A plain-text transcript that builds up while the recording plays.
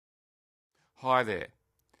Hi there.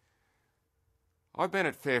 I've been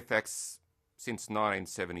at Fairfax since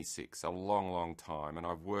 1976, a long time, and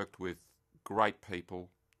I've worked with great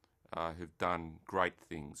people who've done great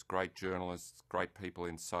things, great journalists, great people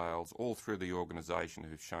in sales, all through the organisation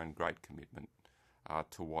who've shown great commitment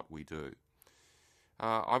to what we do.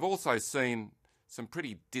 I've also seen some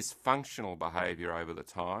pretty dysfunctional behaviour over the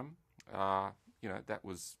time. That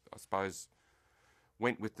was, I suppose,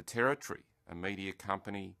 went with the territory. A media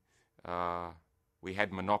company, we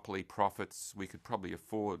had monopoly profits. We could probably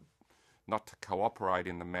afford not to cooperate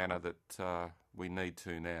in the manner that we need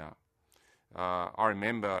to now. I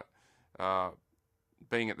remember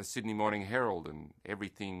being at the Sydney Morning Herald, and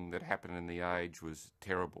everything that happened in the Age was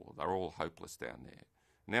terrible. They're all hopeless down there.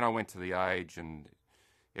 And then I went to the Age, and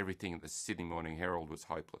everything at the Sydney Morning Herald was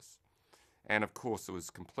hopeless. And of course, it was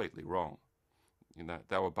completely wrong.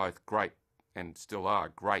 They were both great, and still are,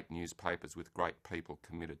 great newspapers with great people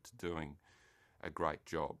committed to doing a great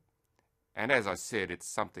job. And as I said, it's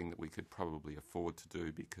something that we could probably afford to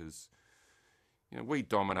do because we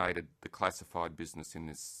dominated the classified business in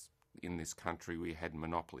this country. We had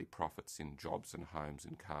monopoly profits in jobs and homes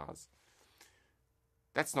and cars.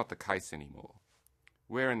 That's not the case anymore.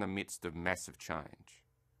 We're in the midst of massive change.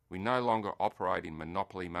 We no longer operate in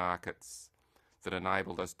monopoly markets that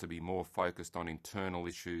enabled us to be more focused on internal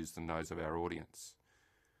issues than those of our audience.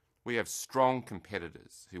 We have strong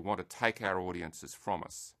competitors who want to take our audiences from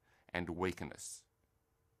us and weaken us.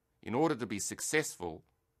 In order to be successful,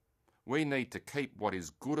 we need to keep what is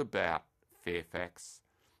good about Fairfax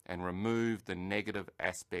and remove the negative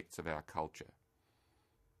aspects of our culture.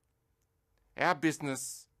 Our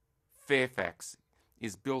business, Fairfax,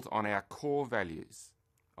 is built on our core values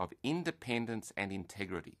of independence and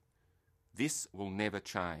integrity. This will never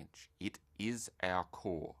change. It is our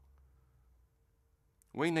core.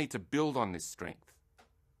 We need to build on this strength,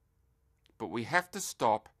 but we have to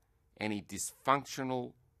stop any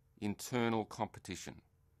dysfunctional internal competition,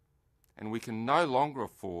 and we can no longer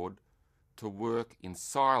afford to work in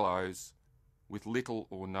silos with little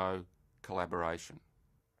or no collaboration.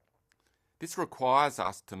 This requires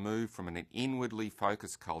us to move from an inwardly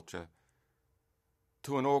focused culture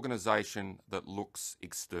to an organisation that looks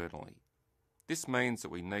externally. This means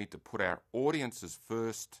that we need to put our audiences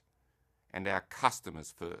first and our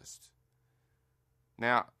customers first.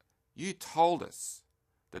 Now, you told us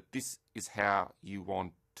that this is how you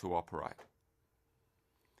want to operate.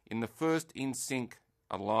 In the first InSync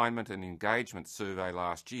alignment and engagement survey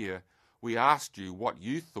last year, we asked you what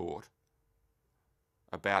you thought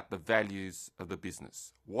about the values of the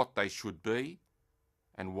business, what they should be,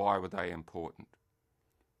 and why were they important.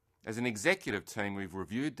 As an executive team, we've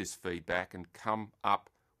reviewed this feedback and come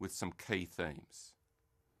up with some key themes.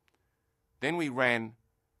 Then we ran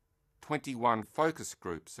 21 focus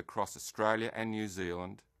groups across Australia and New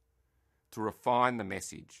Zealand to refine the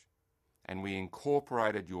message, and we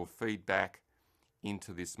incorporated your feedback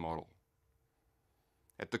into this model.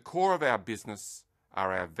 At the core of our business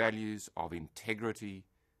are our values of integrity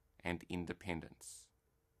and independence.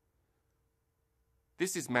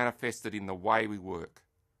 This is manifested in the way we work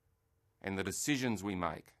and the decisions we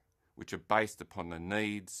make, which are based upon the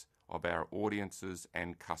needs of our audiences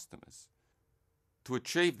and customers. To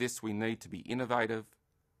achieve this, we need to be innovative,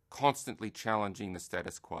 constantly challenging the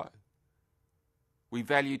status quo. We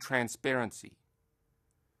value transparency.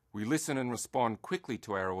 We listen and respond quickly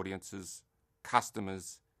to our audiences,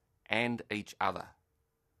 customers, and each other.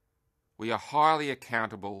 We are highly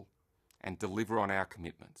accountable and deliver on our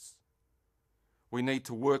commitments. We need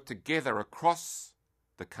to work together across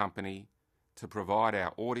the company to provide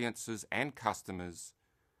our audiences and customers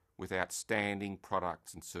with outstanding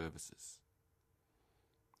products and services.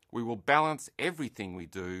 We will balance everything we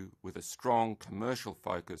do with a strong commercial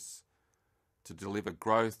focus to deliver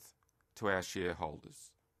growth to our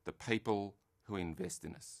shareholders, the people who invest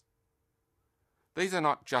in us. These are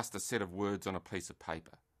not just a set of words on a piece of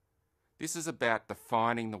paper. This is about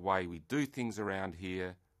defining the way we do things around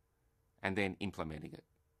here and then implementing it.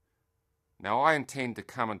 Now, I intend to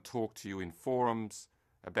come and talk to you in forums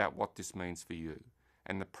about what this means for you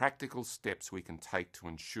and the practical steps we can take to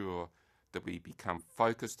ensure that we become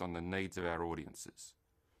focused on the needs of our audiences.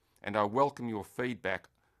 And I welcome your feedback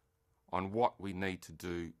on what we need to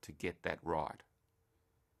do to get that right.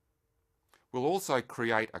 We'll also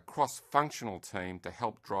create a cross-functional team to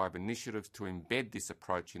help drive initiatives to embed this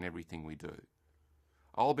approach in everything we do.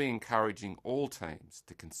 I'll be encouraging all teams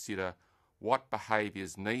to consider what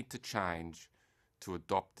behaviours need to change to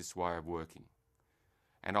adopt this way of working.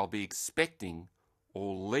 And I'll be expecting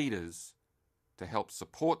all leaders to help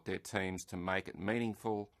support their teams to make it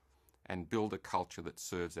meaningful and build a culture that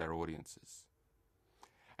serves our audiences.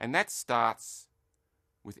 And that starts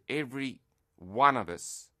with every one of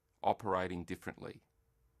us operating differently.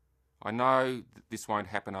 I know that this won't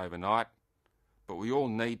happen overnight, but we all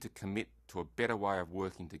need to commit to a better way of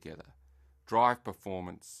working together, drive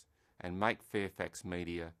performance, and make Fairfax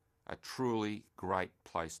Media a truly great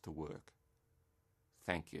place to work.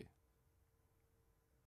 Thank you.